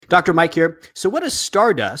Dr. Mike here. So what does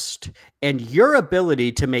stardust and your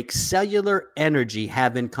ability to make cellular energy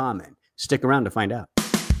have in common? Stick around to find out.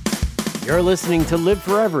 You're listening to Live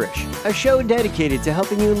Foreverish, a show dedicated to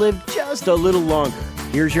helping you live just a little longer.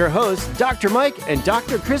 Here's your hosts, Dr. Mike and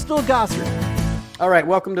Dr. Crystal Gossard. All right,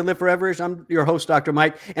 welcome to Live Foreverish. I'm your host, Dr.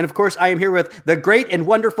 Mike. And of course, I am here with the great and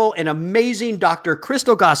wonderful and amazing Dr.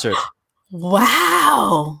 Crystal Gossard.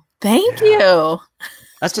 Wow. Thank you.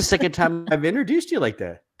 That's the second time I've introduced you like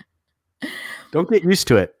that. Don't get used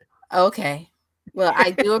to it. Okay. Well,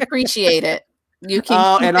 I do appreciate it. You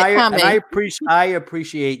can keep it coming. I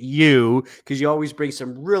appreciate you because you always bring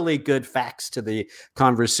some really good facts to the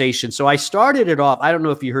conversation. So I started it off. I don't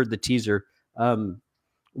know if you heard the teaser.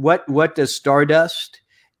 What does stardust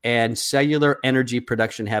and cellular energy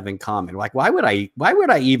production have in common? Like, why would I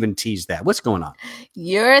even tease that? What's going on?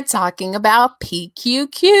 You're talking about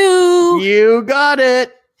PQQ. You got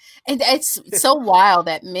it. And it's so wild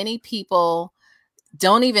that many people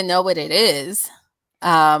don't even know what it is.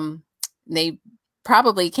 They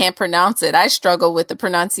probably can't pronounce it. I struggle with the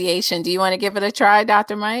pronunciation. Do you want to give it a try,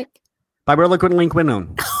 Dr. Mike?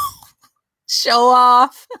 Fibrinoquinone. Show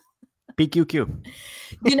off. PQQ.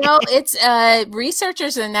 You know, it's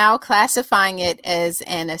researchers are now classifying it as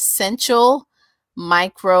an essential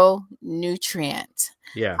micronutrient.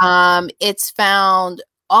 Yeah. It's found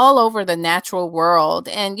all over the natural world.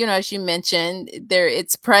 And, you know, as you mentioned,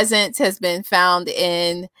 its presence has been found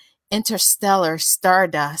in interstellar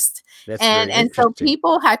stardust. And so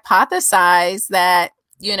people hypothesize that,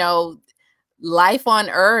 you know, life on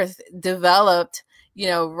Earth developed, you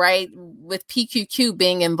know, right with PQQ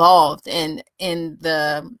being involved in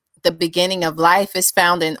the beginning of life is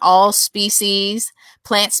found in all species,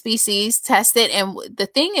 plant species tested. And the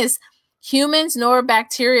thing is, humans nor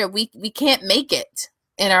bacteria, we can't make it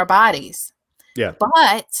in our bodies. Yeah.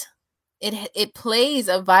 But it plays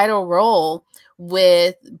a vital role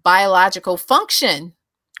with biological function.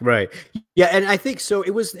 Right. Yeah. And I think so.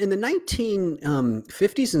 It was in the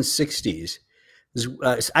 1950s and 60s.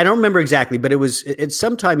 I don't remember exactly, but it's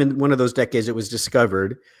sometime in one of those decades it was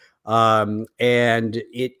discovered. And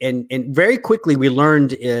very quickly we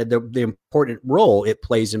learned the important role it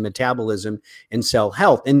plays in metabolism and cell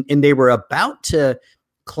health. And they were about to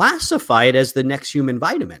classify it as the next human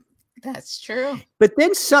vitamin. That's true. But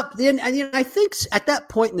then I think at that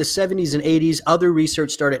point in the 70s and 80s, other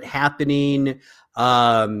research started happening. You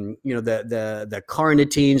know, the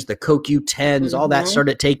carnitines, the CoQ10s, all that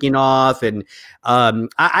started taking off. And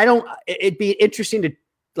it'd be interesting to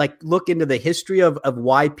like look into the history of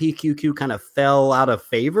why PQQ kind of fell out of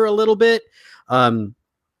favor a little bit.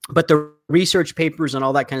 But the research papers and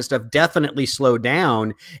all that kind of stuff definitely slowed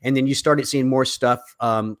down. And then you started seeing more stuff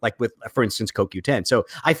like with, for instance, CoQ10. So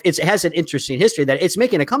it has an interesting history that it's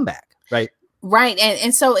making a comeback, right? Right.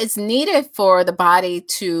 And so it's needed for the body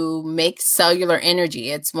to make cellular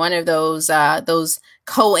energy. It's one of those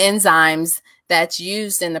coenzymes that's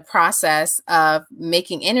used in the process of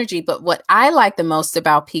making energy. But what I like the most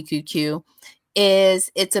about PQQ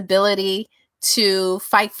is its ability to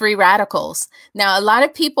fight free radicals. Now, a lot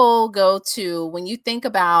of people when you think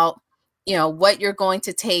about, you know, what you're going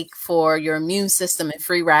to take for your immune system and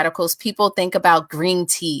free radicals, people think about green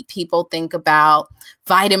tea, people think about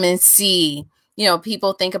vitamin C, you know,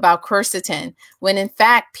 people think about quercetin, when in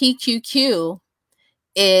fact, PQQ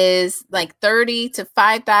is like 30 to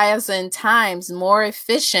 5,000 times more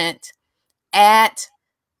efficient at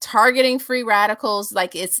targeting free radicals,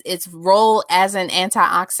 like its role as an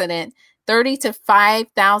antioxidant, 30 to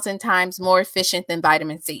 5,000 times more efficient than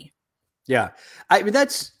vitamin C. Yeah. I mean,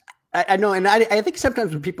 I know. And I think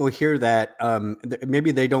sometimes when people hear that,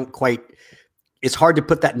 maybe they don't quite, it's hard to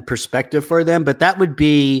put that in perspective for them, but that would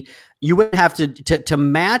be, you would have to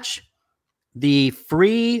match the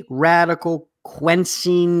free radical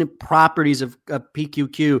quenching properties of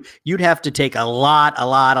PQQ. You'd have to take a lot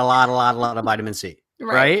of vitamin C,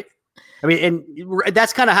 right? I mean, and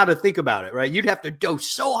that's kind of how to think about it, right? You'd have to dose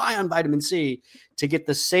so high on vitamin C to get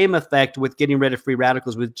the same effect with getting rid of free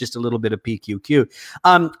radicals with just a little bit of PQQ.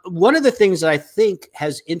 One of the things that I think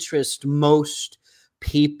has interest most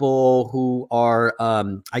people who are,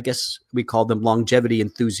 I guess we call them longevity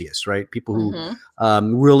enthusiasts, right? People who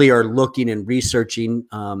really are looking and researching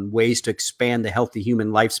ways to expand the healthy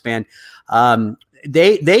human lifespan.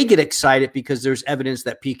 They get excited because there's evidence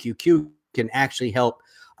that PQQ can actually help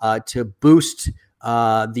to boost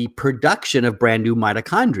the production of brand new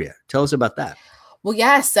mitochondria. Tell us about that. Well,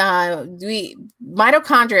 yes,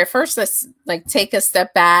 mitochondria. First, let's take a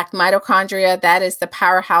step back. Mitochondria, that is the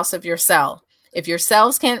powerhouse of your cell. If your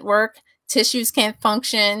cells can't work, tissues can't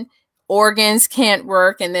function, organs can't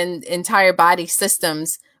work, and then entire body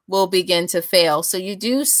systems will begin to fail. So you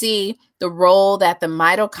do see the role that the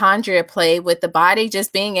mitochondria play with the body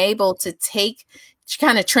just being able to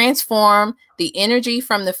kind of transform the energy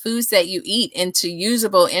from the foods that you eat into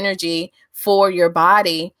usable energy for your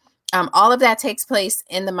body. All of that takes place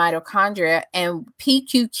in the mitochondria, and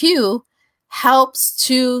PQQ helps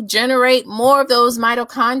to generate more of those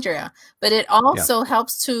mitochondria, but it also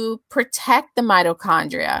helps to protect the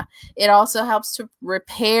mitochondria. It also helps to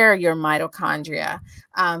repair your mitochondria.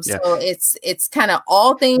 So it's kind of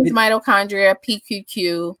all things mitochondria,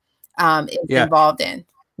 PQQ is involved in.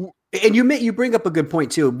 And you bring up a good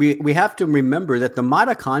point too. We have to remember that the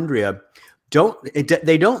mitochondria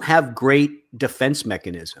don't have great defense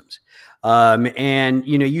mechanisms. And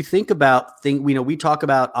you think about we talk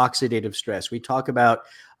about oxidative stress. We talk about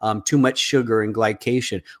too much sugar and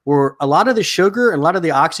glycation, where a lot of the sugar and a lot of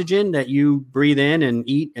the oxygen that you breathe in and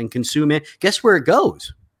eat and consume guess where it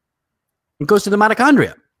goes? It goes to the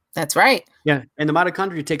mitochondria. That's right. Yeah. And the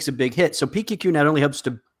mitochondria takes a big hit. So PQQ not only helps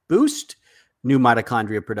to boost new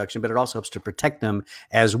mitochondria production, but it also helps to protect them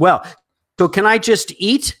as well. So can I just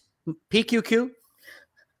eat PQQ?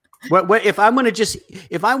 What if I want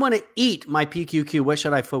to eat my PQQ, what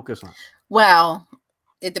should I focus on? Well,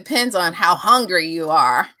 it depends on how hungry you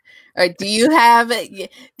are. Or do you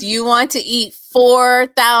want to eat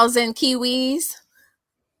 4,000 kiwis?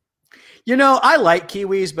 I like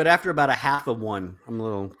kiwis, but after about a half of one, I'm a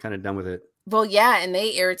little kind of done with it. Well, yeah, and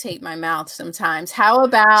they irritate my mouth sometimes. How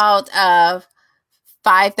about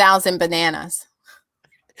 5,000 bananas?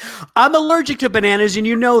 I'm allergic to bananas, and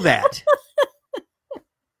you know that.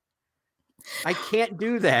 I can't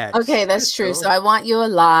do that. Okay, that's true. So I want you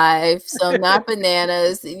alive. So not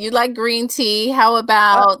bananas. You like green tea. How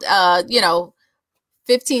about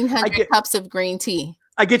 1,500 cups of green tea?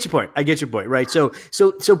 I get your point. Right. So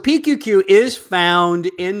PQQ is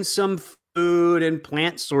found in some food and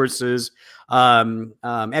plant sources.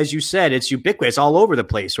 As you said, it's ubiquitous all over the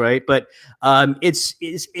place, right? But we're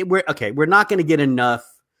not going to get enough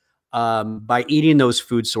by eating those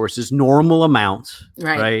food sources, normal amounts,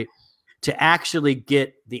 right? To actually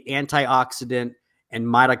get the antioxidant and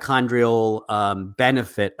mitochondrial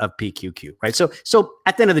benefit of PQQ, right? So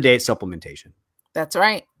at the end of the day, it's supplementation. That's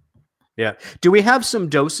right. Yeah. Do we have some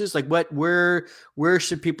doses? Like where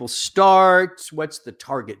should people start? What's the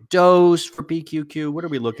target dose for PQQ? What are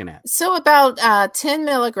we looking at? So about 10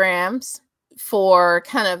 milligrams for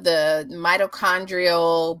kind of the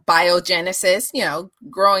mitochondrial biogenesis,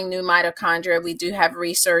 growing new mitochondria. We do have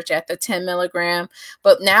research at the 10 milligram,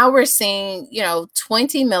 but now we're seeing,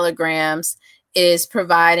 20 milligrams is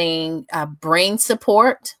providing brain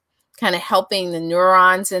support, kind of helping the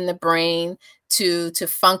neurons in the brain to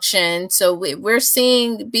function. So we're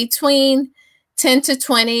seeing between 10 to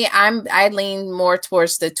 20. I lean more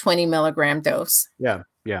towards the 20 milligram dose.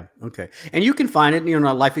 Yeah. Okay. And you can find it,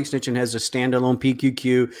 Life Extension has a standalone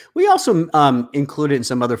PQQ. We also include it in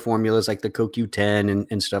some other formulas like the CoQ10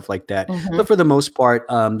 and stuff like that. Mm-hmm. But for the most part,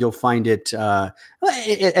 you'll find it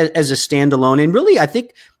as a standalone. And really, I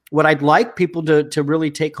think what I'd like people to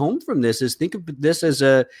really take home from this is think of this as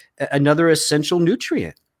another essential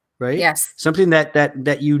nutrient. Right? Yes. Something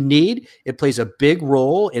that you need. It plays a big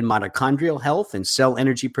role in mitochondrial health and cell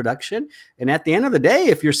energy production. And at the end of the day,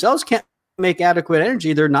 if your cells can't make adequate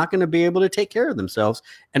energy, they're not going to be able to take care of themselves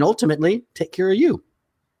and ultimately take care of you.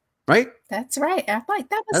 Right? That's right. I like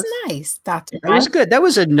that was nice, Dr. That was good. That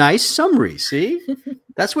was a nice summary. See?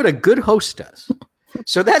 That's what a good host does.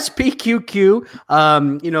 So that's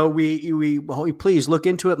PQQ. We please look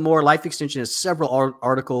into it more. Life Extension has several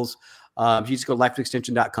articles. If you just go to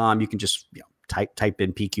lifeextension.com, you can just type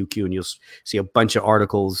in PQQ and you'll see a bunch of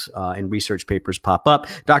articles and research papers pop up.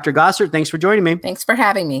 Dr. Gossard, thanks for joining me. Thanks for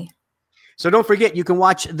having me. So don't forget, you can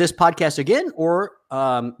watch this podcast again or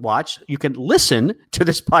you can listen to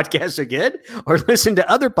this podcast again or listen to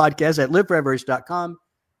other podcasts at liveforeverish.com.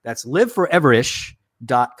 That's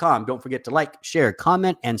liveforeverish.com. Don't forget to like, share,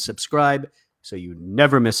 comment, and subscribe so you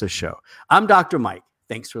never miss a show. I'm Dr. Mike.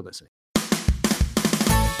 Thanks for listening.